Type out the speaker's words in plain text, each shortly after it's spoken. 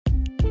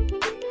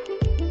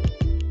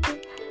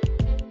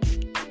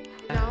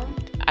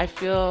I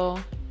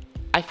feel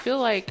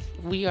like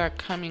we are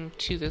coming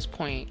to this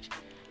point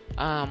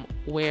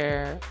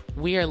where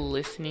we are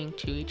listening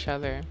to each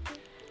other.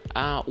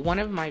 One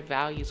of our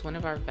values,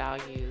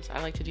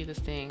 I like to do this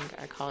thing,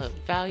 I call it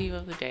value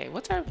of the day.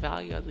 What's our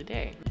value of the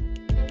day?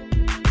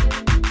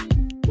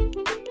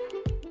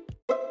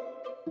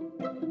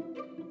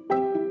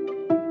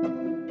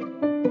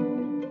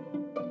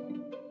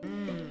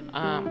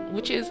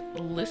 Which is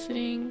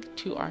listening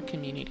to our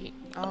community.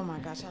 Oh my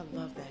gosh, I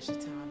love that,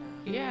 Shatana.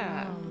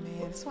 Yeah. Oh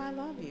man, that's why I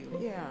love you.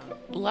 Yeah.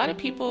 A lot of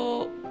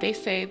people, they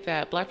say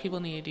that black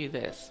people need to do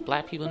this,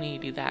 black people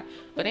need to do that,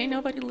 but ain't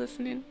nobody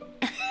listening.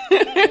 And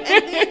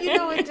then,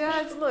 it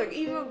does. Look,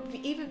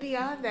 even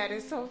beyond that,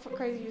 it's so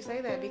crazy you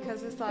say that,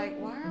 because it's like,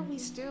 why are we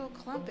still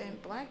clumping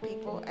black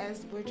people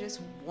as we're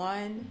just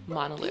one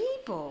monolith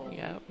people?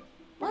 Yep.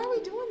 Why are we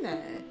doing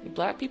that?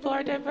 Black people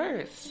are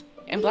diverse.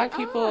 And black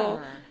people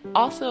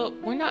also,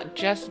 we're not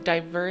just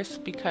diverse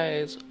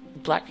because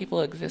black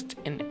people exist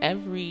in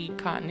every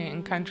continent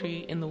and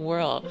country in the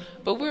world,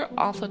 but we're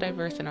also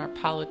diverse in our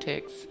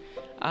politics.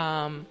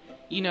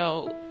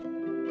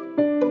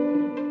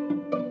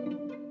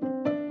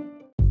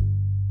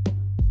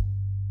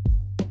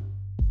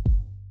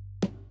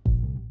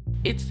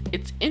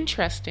 It's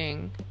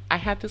interesting. I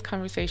had this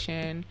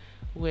conversation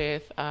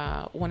with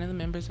one of the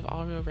members of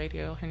All Real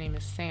Radio. Her name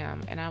is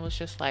Sam, and I was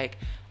just like,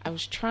 I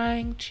was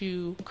trying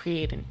to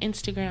create an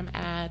Instagram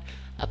ad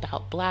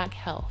about black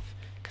health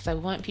because I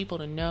want people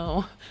to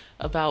know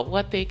about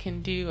what they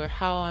can do or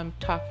how I'm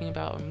talking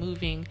about or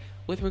moving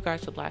with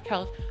regards to black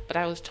health, but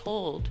I was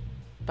told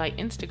by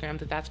Instagram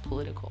that that's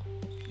political,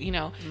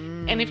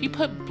 and if you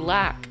put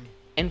black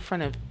in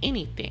front of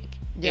anything,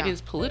 it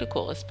is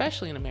political,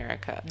 especially in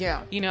America.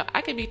 Yeah.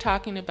 I could be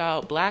talking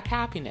about black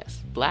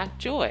happiness, black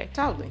joy.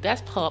 Totally.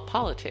 That's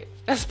politics.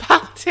 That's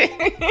politics.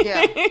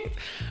 Yeah.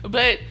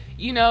 But,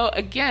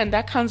 again,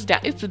 that comes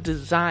down, it's a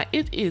design.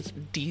 It is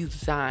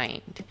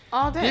designed.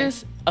 All day.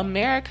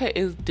 America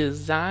is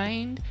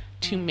designed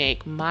to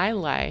make my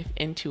life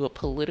into a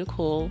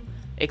political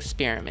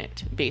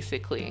experiment,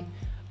 basically.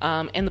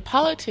 And the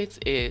politics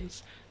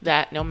is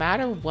that no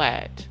matter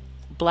what,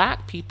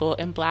 black people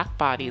and black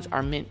bodies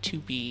are meant to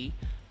be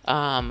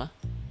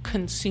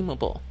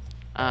consumable.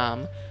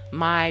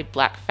 My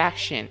black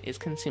fashion is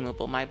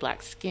consumable. My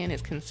black skin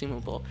is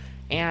consumable.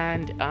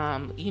 And,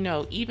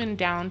 even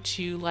down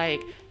to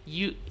like,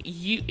 you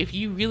if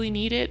you really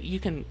need it, you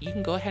can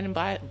go ahead and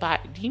buy.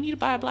 Do you need to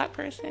buy a black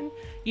person?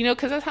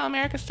 Because that's how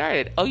America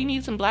started. Oh, you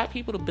need some black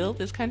people to build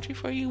this country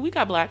for you? We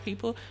got black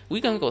people.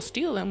 We're going to go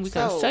steal them. We're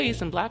going to sell you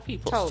some black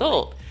people. Totally.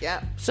 Sold.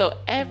 Yeah. So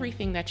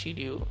everything that you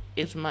do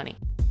is money.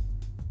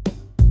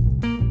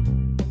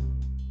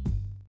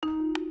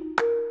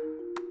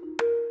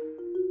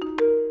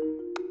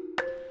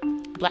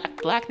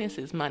 Blackness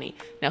is money.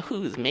 Now,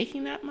 who's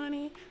making that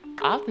money?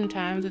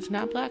 Oftentimes, it's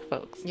not black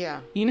folks.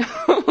 Yeah.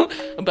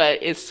 But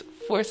it's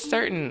for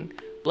certain.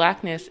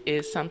 Blackness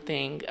is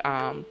something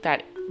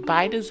that,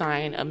 by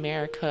design,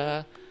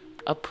 America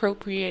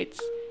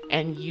appropriates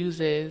and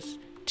uses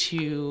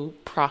to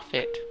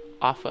profit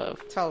off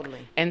of.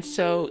 Totally. And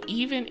so,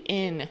 even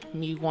in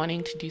me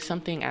wanting to do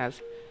something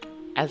as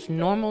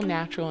normal,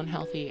 natural, and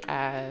healthy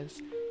as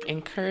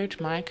encourage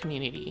my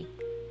community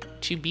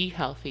to be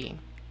healthy,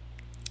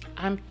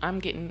 I'm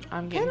getting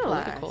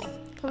penalized. political.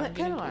 I'm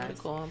getting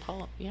political and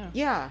yeah.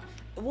 Yeah.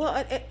 Well,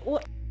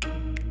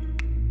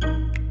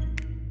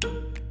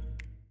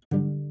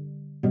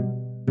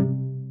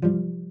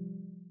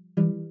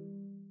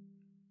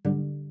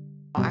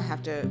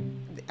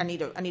 I need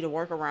to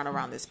work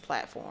around this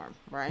platform,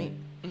 right?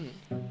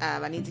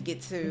 Mm-hmm. I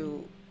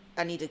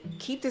need to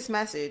keep this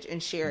message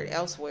and share it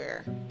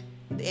elsewhere.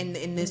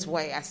 In this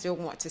way, I still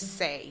want to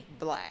say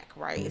black,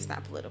 right? It's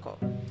not political.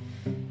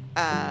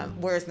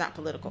 Where it's not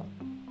political.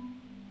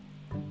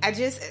 I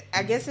guess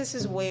this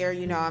is where,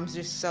 I'm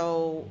just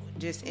so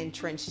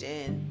entrenched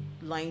in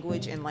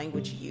language and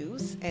language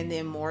use, and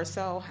then more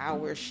so how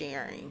we're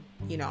sharing,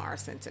 our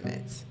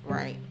sentiments,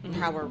 right? Mm-hmm.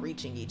 How we're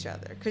reaching each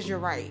other. Because you're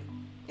right.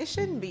 It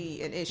shouldn't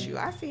be an issue.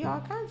 I see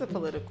all kinds of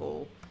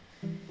political,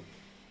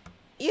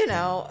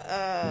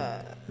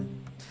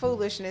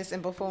 foolishness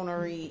and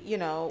buffoonery,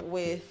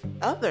 with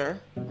other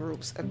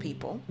groups of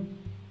people.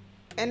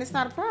 And it's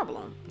not a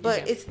problem,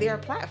 but it's their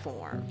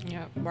platform,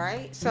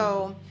 right?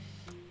 So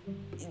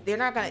I'm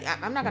not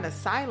gonna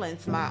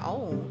silence my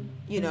own,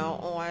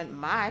 on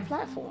my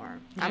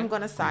platform. Yeah. I'm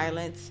gonna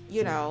silence,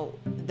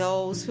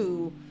 those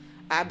who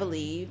I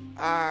believe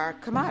are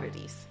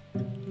commodities.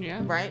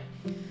 Yeah. Right.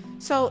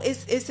 So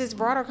it's this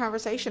broader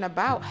conversation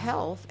about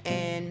health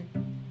and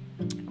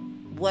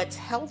what's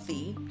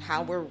healthy,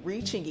 how we're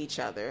reaching each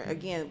other.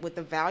 Again, with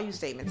the value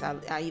statements,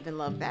 I even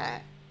love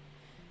that.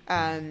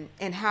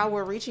 And how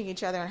we're reaching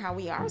each other and how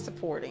we are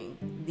supporting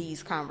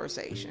these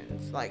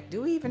conversations. Like,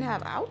 do we even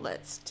have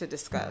outlets to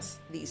discuss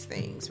these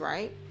things,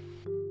 right?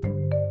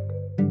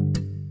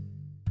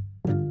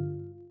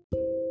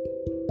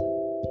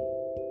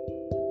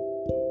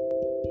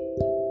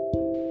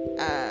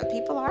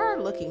 People are are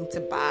looking to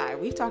buy,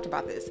 we've talked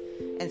about this,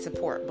 and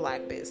support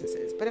Black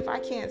businesses. But if I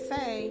can't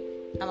say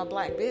I'm a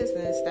Black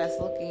business that's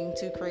looking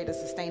to create a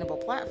sustainable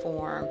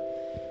platform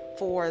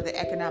for the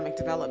economic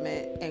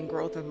development and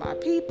growth of my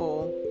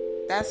people,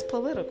 that's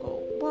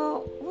political.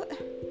 Well, what?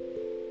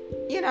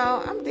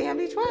 I'm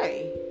damned each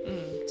way.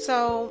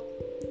 So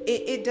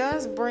it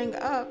does bring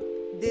up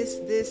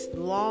this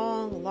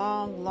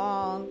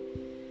long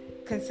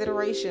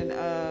consideration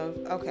of,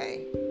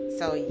 okay,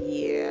 so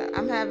yeah,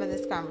 I'm having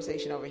this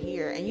conversation over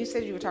here, and you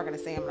said you were talking to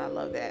Sam, and I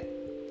love that.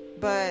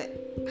 But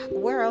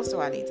where else do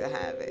I need to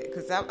have it?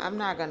 Because I'm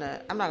not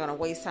gonna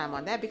waste time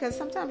on that, because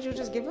sometimes you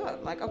just give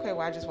up. Like, okay,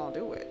 well, I just won't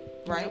do it,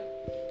 right?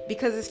 Yep.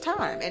 Because it's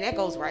time, and that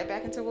goes right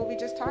back into what we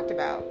just talked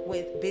about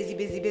with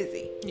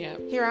busy. Yeah.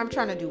 Here I'm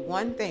trying to do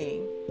one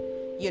thing,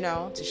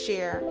 to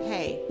share.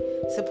 Hey,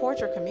 support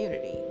your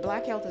community.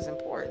 Black health is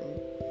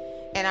important.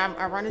 And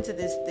I run into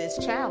this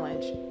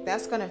challenge.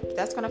 That's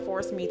gonna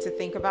force me to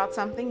think about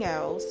something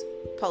else,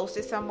 post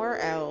it somewhere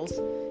else,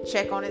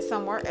 check on it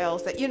somewhere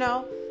else.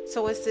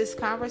 So it's this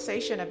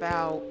conversation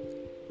about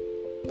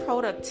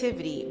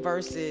productivity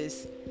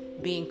versus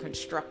being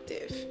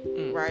constructive,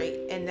 right?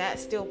 And that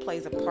still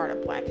plays a part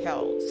of Black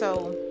health.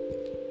 So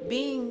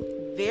being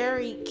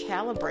very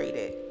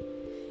calibrated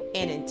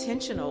and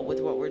intentional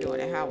with what we're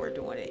doing and how we're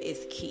doing it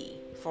is key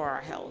for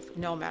our health,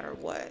 no matter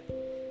what.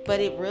 But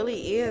it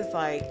really is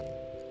like,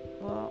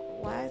 well,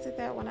 why is it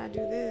that when I do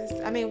this?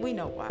 I mean, we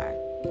know why,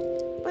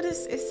 but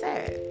it's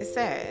sad. It's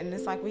sad, and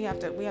it's like we have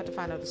to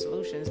find other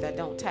solutions that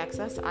don't tax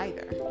us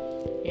either.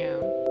 Yeah.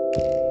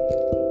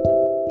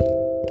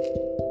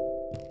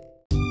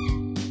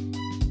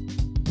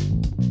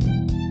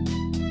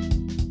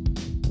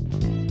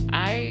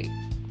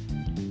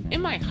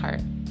 In my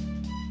heart,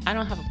 I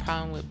don't have a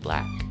problem with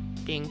Black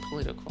being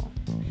political,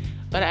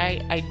 but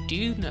I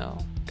do know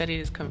that it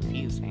is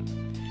confusing.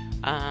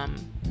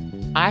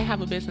 I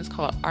have a business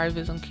called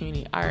Artivism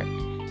Community Art,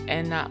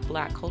 and not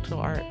Black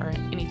cultural art or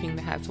anything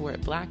that has the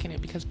word Black in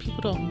it, because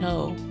people don't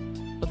know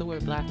what the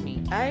word Black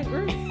means. I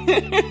agree.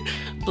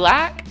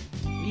 Black,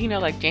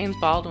 like James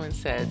Baldwin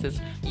says, is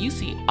you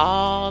see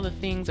all the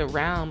things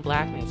around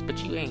Blackness,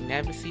 but you ain't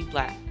never see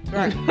Black.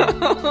 Right.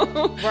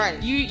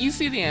 Right. You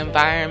see the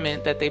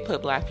environment that they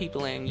put Black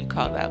people in, you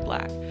call that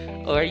Black.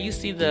 Or you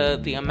see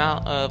the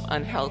amount of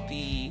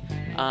unhealthy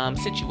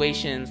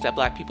situations that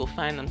Black people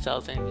find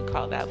themselves in, you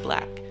call that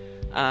Black.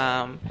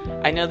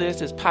 I know there's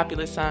this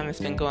popular song that's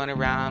been going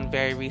around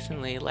very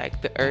recently,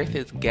 like "The Earth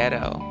is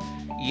Ghetto."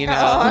 Oh,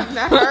 I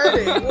heard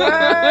it.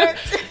 What?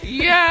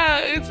 Yeah,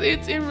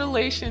 it's in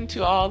relation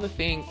to all the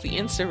things, the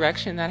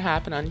insurrection that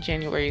happened on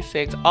January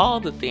 6th,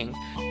 all the things.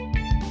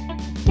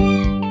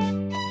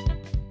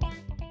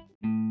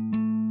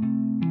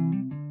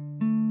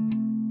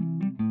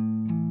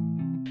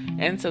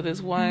 And so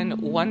this one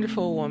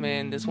wonderful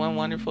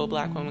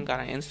Black woman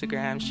got on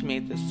Instagram. She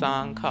made this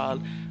song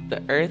called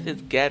 "The Earth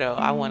is Ghetto,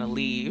 I Want to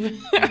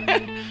Leave."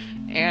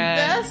 And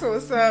that's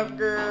what's up,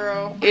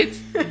 girl. It's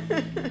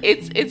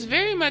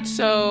very much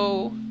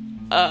so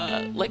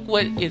like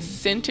what is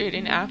centered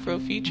in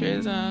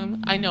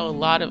Afrofuturism. I know a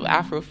lot of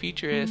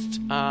Afrofuturist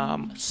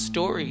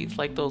stories,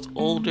 like those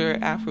older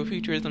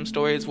Afrofuturism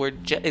stories, were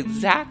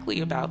exactly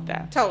about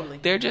that. Totally.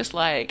 They're just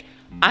like,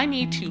 I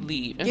need to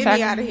leave. Get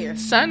me out of here.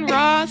 Sun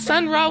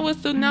Ra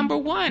was the number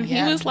one.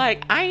 Yep. He was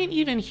like, I ain't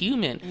even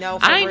human. No,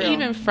 for I ain't real.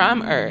 even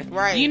from Earth.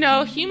 Right.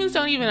 Humans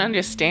don't even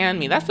understand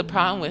me. That's the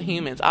problem with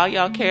humans. All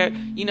y'all care.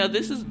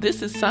 This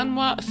is Sun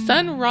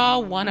Ra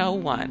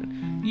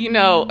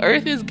 101.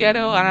 Earth is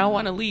ghetto and I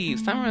want to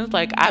leave. Summer's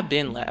like, I've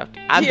been left.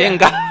 I've been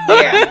gone.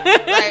 Yeah.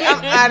 Like,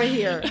 I'm out of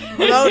here.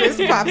 Blow this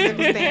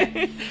popsicle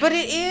stand. But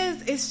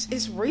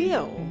it's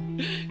real.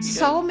 Yeah.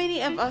 So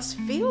many of us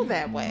feel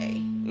that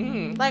way.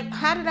 Like,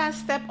 how did I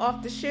step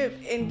off the ship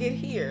and get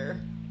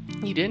here?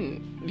 You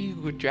didn't. You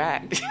were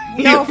dragged.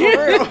 No, for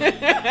real.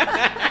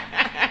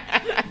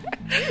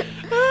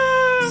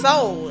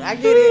 Sold. I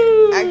get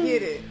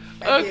it.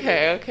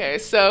 Okay.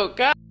 So,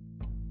 God.